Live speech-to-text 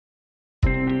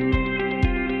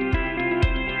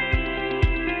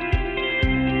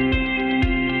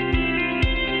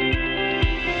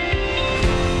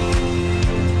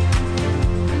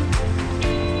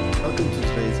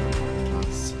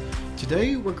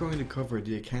we're going to cover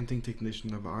the Accounting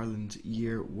Technician of Ireland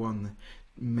Year 1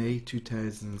 May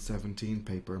 2017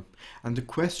 paper, and the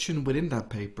question within that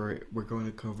paper we're going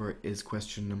to cover is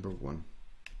question number 1.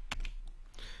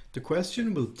 The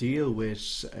question will deal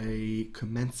with a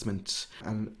commencement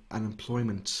and an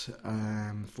employment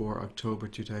for October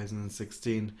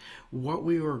 2016. What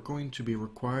we are going to be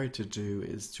required to do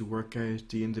is to work out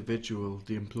the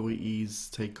employee's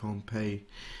take-home pay.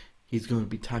 He's going to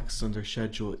be taxed under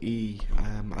Schedule E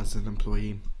as an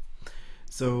employee.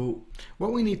 So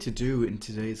what we need to do in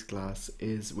today's class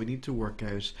is we need to work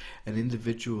out an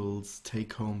individual's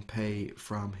take-home pay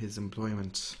from his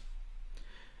employment.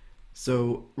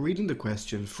 So, reading the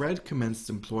question, Fred commenced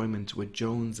employment with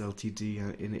Jones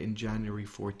Ltd in January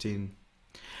 14,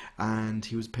 and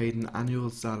he was paid an annual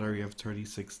salary of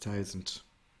 36,000.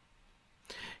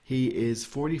 He is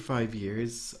 45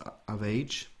 years of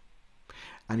age,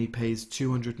 and he pays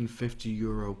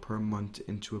 €250 per month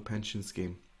into a pension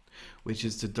scheme, which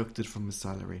is deducted from his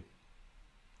salary.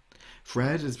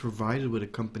 Fred is provided with a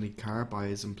company car by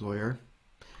his employer,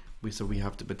 so we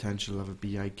have the potential of a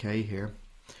BIK here.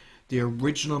 The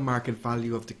original market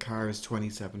value of the car is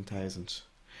 27,000.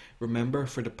 Remember,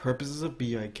 for the purposes of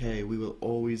BIK, we will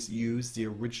always use the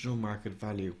original market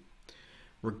value,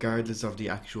 regardless of the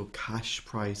actual cash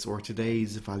price or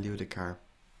today's value of the car.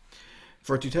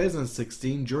 For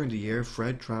 2016, during the year,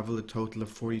 Fred travelled a total of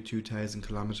 42,000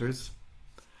 kilometres,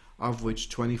 of which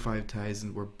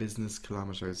 25,000 were business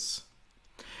kilometres.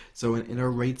 So in our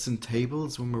rates and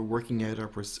tables, when we're working out our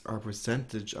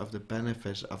percentage of the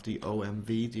benefit of the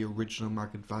OMV, the original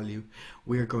market value,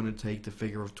 we are going to take the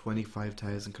figure of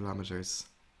 25,000 kilometres.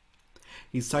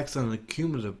 He's taxed on a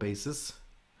cumulative basis,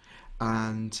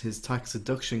 and his tax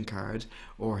deduction card,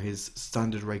 or his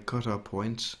standard rate cut-off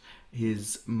point,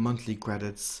 his monthly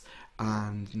credits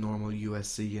and normal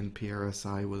USC and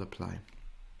PRSI will apply.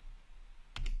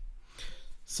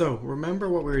 So remember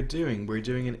what we're doing. We're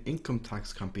doing an income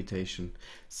tax computation.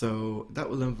 So that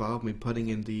will involve me putting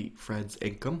in Fred's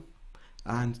income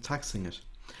and taxing it.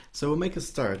 So we'll make a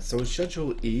start. So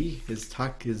Schedule E, his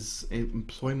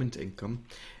employment income,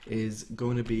 is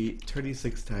going to be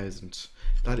 36,000.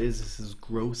 That is his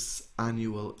gross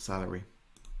annual salary.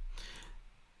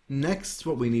 Next,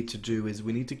 what we need to do is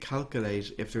we need to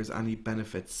calculate if there's any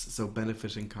benefits, so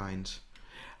benefit in kind.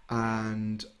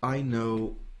 And I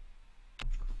know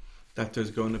that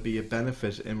there's going to be a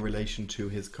benefit in relation to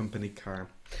his company car.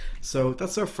 So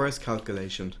that's our first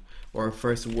calculation, or our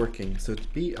first working. So it's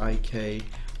BIK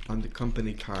on the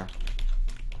company car.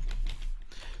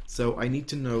 So I need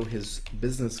to know his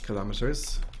business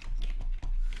kilometers,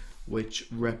 which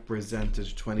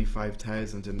represented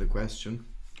 25,000 in the question.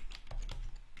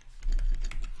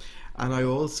 And I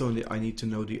need to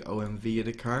know the OMV of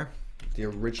the car. The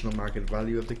original market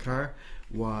value of the car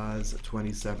was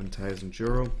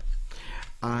 €27,000.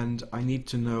 And I need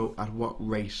to know at what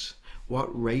rate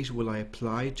will I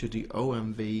apply to the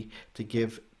OMV to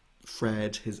give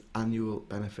Fred his annual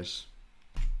benefit.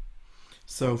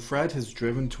 So Fred has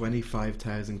driven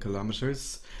 25,000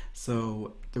 kilometers.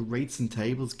 So the rates and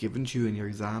tables given to you in your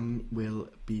exam will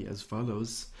be as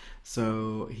follows.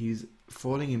 So he's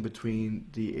falling in between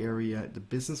the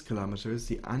business kilometers,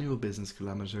 the annual business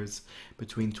kilometers,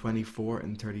 between 24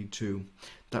 and 32.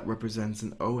 That represents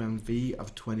an OMV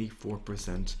of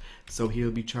 24%. So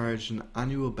he'll be charged an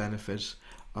annual benefit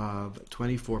of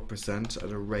 24%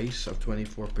 at a rate of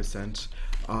 24%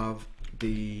 of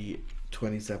the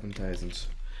 27,000.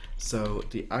 So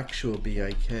the actual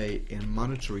BIK in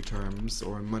monetary terms,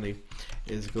 or in money,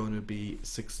 is going to be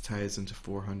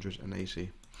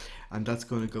 6,480. And that's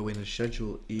going to go in a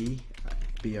Schedule E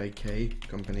BIK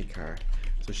company car.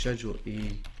 So Schedule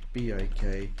E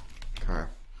BIK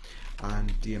car.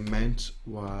 And the amount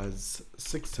was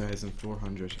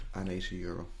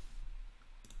 €6,480.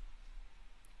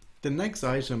 The next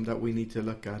item that we need to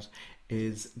look at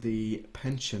is the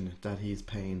pension that he's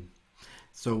paying.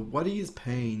 So what he is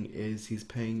paying is he's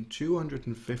paying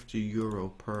 €250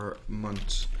 per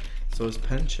month. So his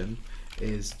pension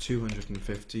is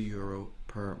 €250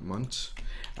 per month,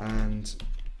 and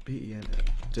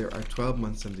there are 12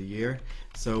 months in the year.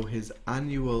 So his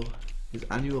annual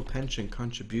pension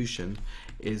contribution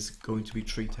is going to be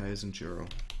 €3,000.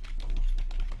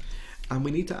 And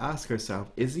we need to ask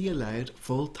ourselves, is he allowed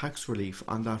full tax relief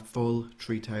on that full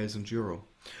 €3,000?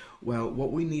 Well,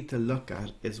 what we need to look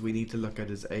at is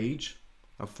his age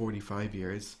of 45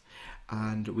 years,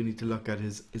 and we need to look at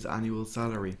his annual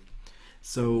salary.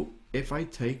 So if I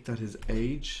take that his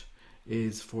age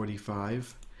is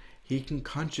 45, he can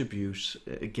contribute,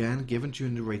 again given to you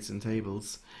in the rates and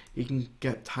tables, he can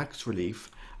get tax relief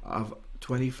of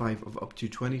 25 of up to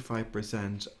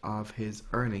 25% of his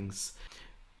earnings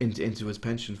into his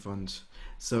pension fund.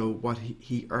 So what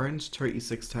he earned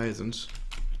 36,000,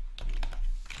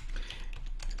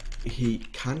 he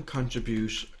can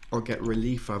contribute or get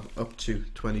relief of up to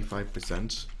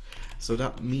 25%. So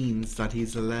that means that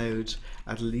he's allowed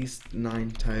at least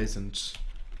 9,000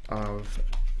 of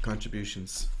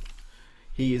contributions.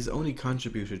 He is only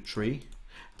contributed 3.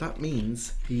 That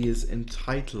means he is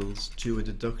entitled to a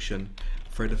deduction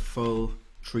for the full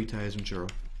 €3,000.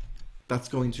 That's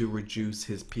going to reduce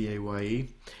his PAYE.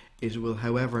 It will,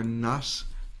 however, not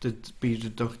be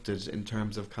deducted in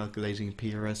terms of calculating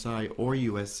PRSI or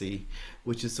USC,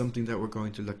 which is something that we're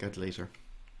going to look at later.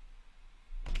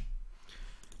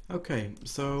 Okay,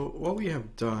 so what we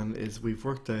have done is we've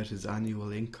worked out his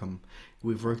annual income,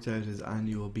 we've worked out his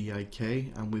annual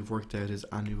BIK, and we've worked out his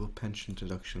annual pension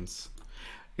deductions.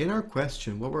 In our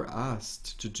question, what we're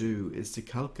asked to do is to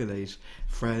calculate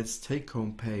Fred's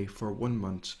take-home pay for 1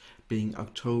 month, being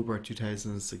October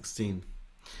 2016.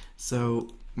 So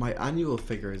my annual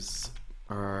figures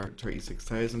are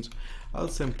 36,000. I'll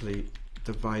simply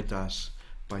divide that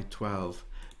by 12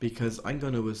 because I'm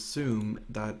going to assume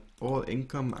that all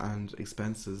income and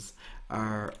expenses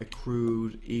are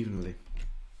accrued evenly.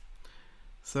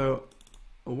 So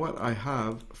what I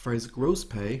have for his gross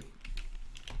pay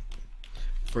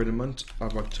for the month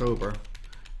of October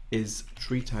is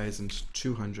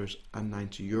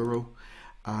 €3,290,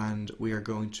 and we are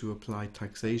going to apply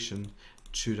taxation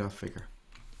to that figure.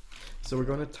 So we're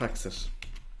going to tax it,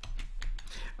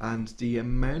 and the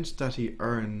amount that he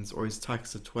earns or is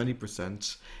taxed at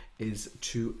 20% is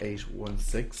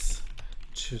 2816,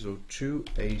 so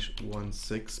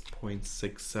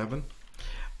 2816.67,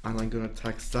 and I'm going to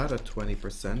tax that at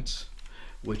 20%,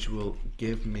 which will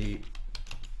give me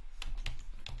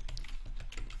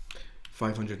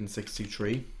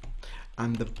 563,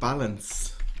 and the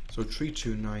balance, so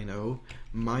 3290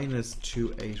 minus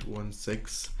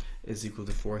 2816 is equal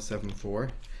to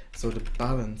 474. So the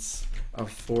balance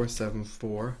of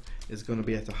 474 is going to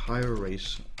be at a higher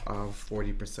rate of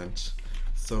 40%.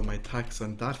 So my tax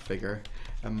on that figure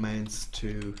amounts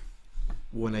to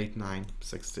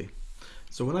 18960.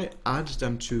 So when I add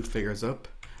them two figures up,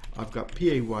 I've got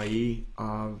PAYE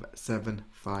of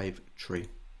 753.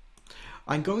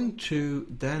 I'm going to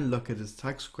then look at his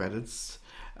tax credits.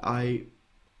 I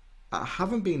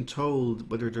haven't been told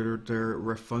whether they're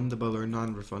refundable or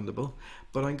non-refundable,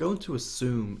 but I'm going to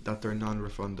assume that they're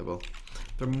non-refundable.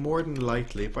 They're more than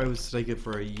likely, if I was to take it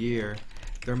for a year,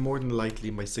 they're more than likely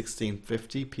my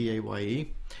 1650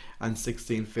 PAYE and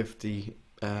 1650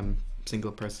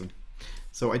 single person.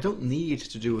 So I don't need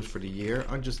to do it for the year,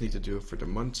 I just need to do it for the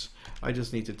month. I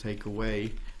just need to take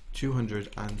away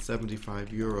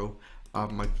 €275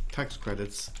 of my tax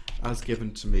credits as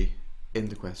given to me in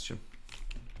the question.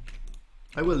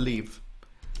 I will leave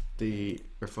the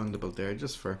refundable there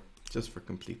just for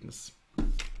completeness.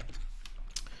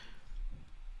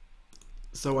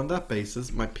 So on that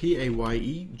basis, my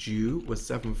PAYE due was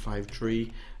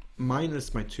 753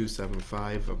 minus my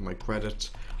 275 of my credit.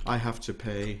 I have to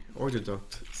pay or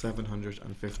deduct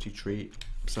 753.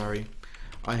 Sorry,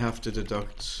 I have to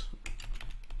deduct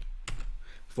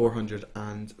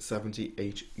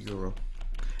 €478,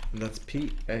 and that's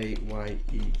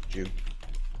PAYE due.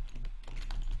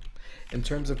 In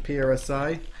terms of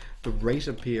PRSI, the rate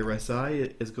of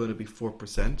PRSI is going to be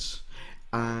 4%,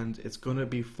 and it's going to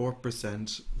be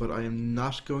 4%, but I am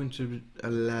not going to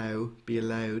be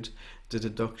allowed the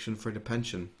deduction for the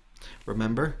pension.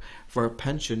 Remember, for a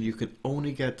pension you can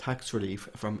only get tax relief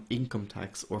from income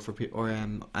tax or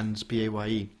and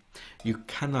PAYE. You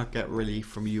cannot get relief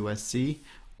from USC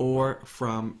or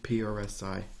from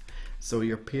PRSI. So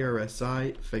your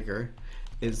PRSI figure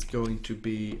is going to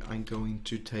be, I'm going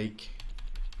to take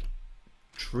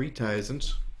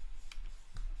 3,000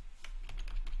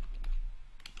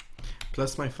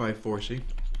 plus my 540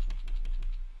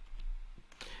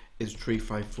 is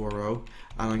 3540,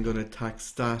 and I'm going to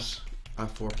tax that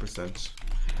at 4%.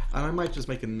 And I might just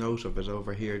make a note of it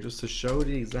over here just to show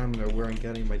the examiner where I'm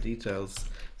getting my details.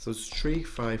 So it's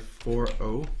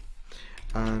 3540,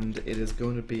 and it is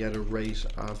going to be at a rate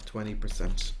of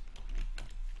 20%.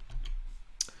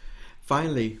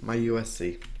 Finally, my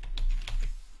USC.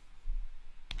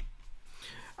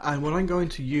 And what I'm going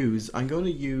to use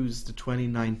the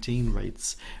 2019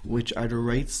 rates, which are the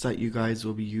rates that you guys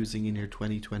will be using in your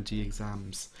 2020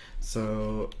 exams.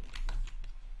 So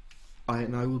I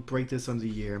will break this on the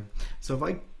year. So if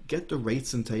I get the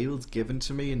rates and tables given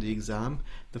to me in the exam,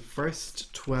 the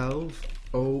first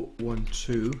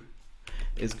 12,012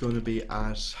 is going to be at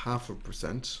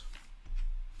 0.5%.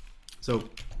 So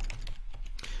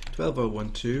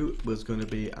 12012 was going to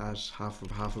be at half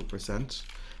a percent.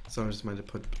 So I'm just going to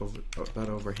put that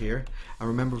over here. And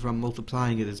remember, if I'm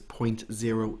multiplying it, is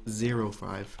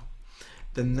 0.005.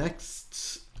 The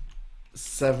next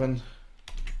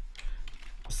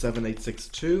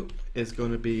 7862 is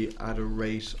going to be at a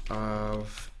rate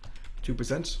of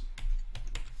 2%.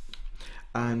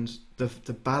 And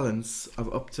the balance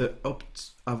of up to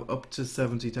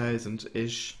 70,000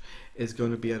 ish is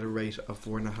going to be at a rate of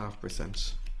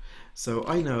 4.5%. So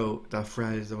I know that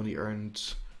Fred has only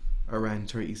earned around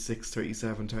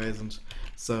 37,000,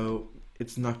 so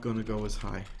it's not going to go as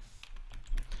high.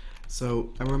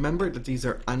 So, and remember that these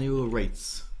are annual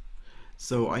rates,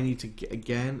 so I need to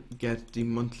again get the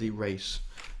monthly rate.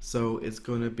 So it's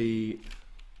going to be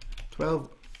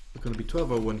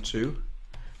 12012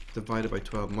 divided by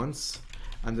 12 months,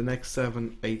 and the next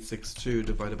 7862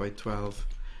 divided by 12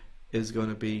 is going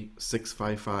to be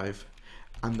 655,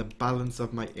 and the balance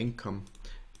of my income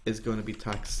is going to be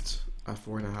taxed at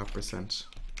 4.5%.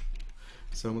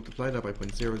 So multiply that by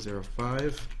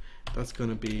 0.005, that's going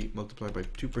to be multiplied by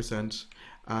 2%,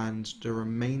 and the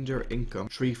remainder income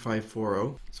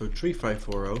 3540. So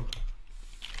 3540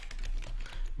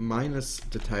 minus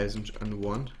the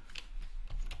 1001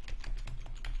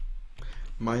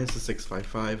 minus the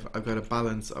 655, I've got a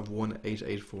balance of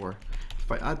 1884.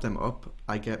 If I add them up,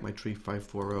 I get my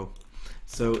 3540.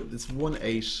 So it's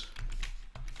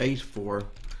 1884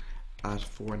 at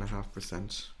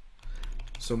 4.5%.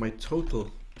 So my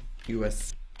total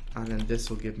US, and then this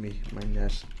will give me my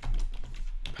net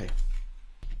pay.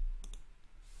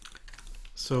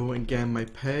 So again, my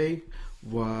pay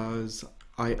was,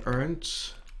 I earned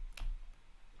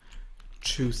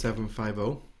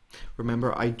 2750.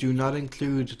 Remember, I do not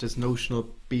include this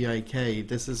notional BIK.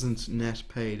 This isn't net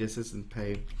pay, this isn't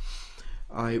pay.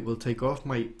 I will take off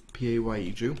my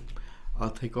PAYE due,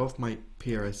 I'll take off my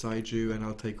PRSI due, and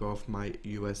I'll take off my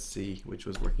USC, which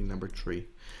was working number 3.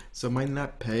 So my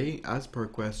net pay, as per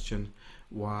question,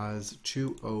 was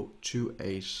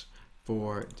 2028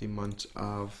 for the month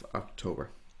of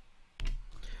October.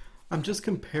 I'm just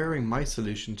comparing my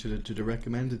solution to the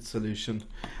recommended solution,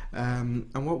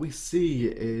 and what we see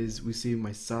is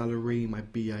my salary, my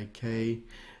BIK,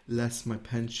 less my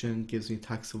pension gives me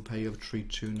taxable pay of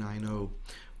 3290,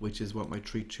 which is what my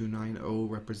 3290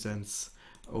 represents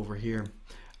over here.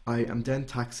 I am then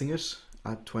taxing it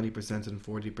at 20% and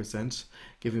 40%,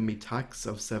 giving me tax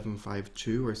of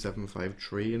 752 or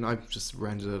 753, and I've just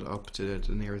rounded it up to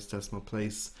the nearest decimal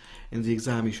place. In the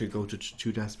exam you should go to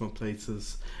 2 decimal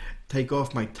places. Take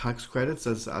off my tax credits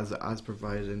as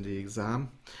provided in the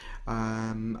exam,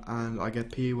 and I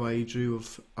get PAYE due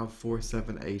of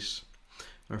 478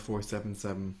 or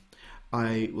 477.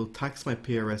 I will tax my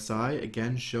PRSI,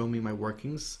 again show me my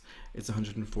workings, it's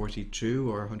 142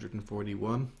 or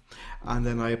 141, and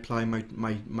then I apply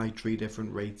my 3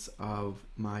 different rates of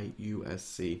my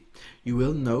USC. You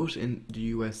will note in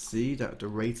the USC that the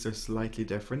rates are slightly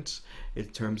different in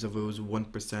terms of, it was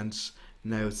 1%,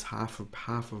 now it's half of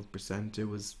a percent, it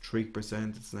was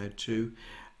 3%, it's now 2%.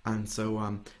 And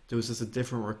so there was just a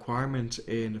different requirement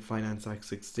in Finance Act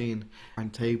 16,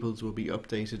 and tables will be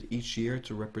updated each year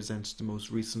to represent the most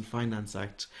recent Finance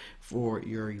Act for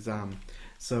your exam.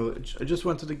 So I just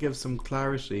wanted to give some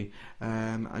clarity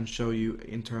and show you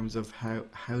in terms of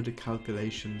how the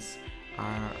calculations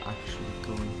are actually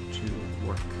going to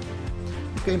work.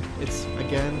 Okay, it's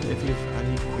again, if you have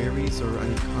any queries or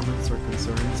any comments or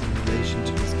concerns in relation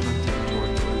to this content or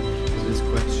to this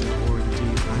question, or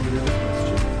indeed any other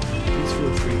question, please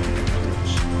feel free to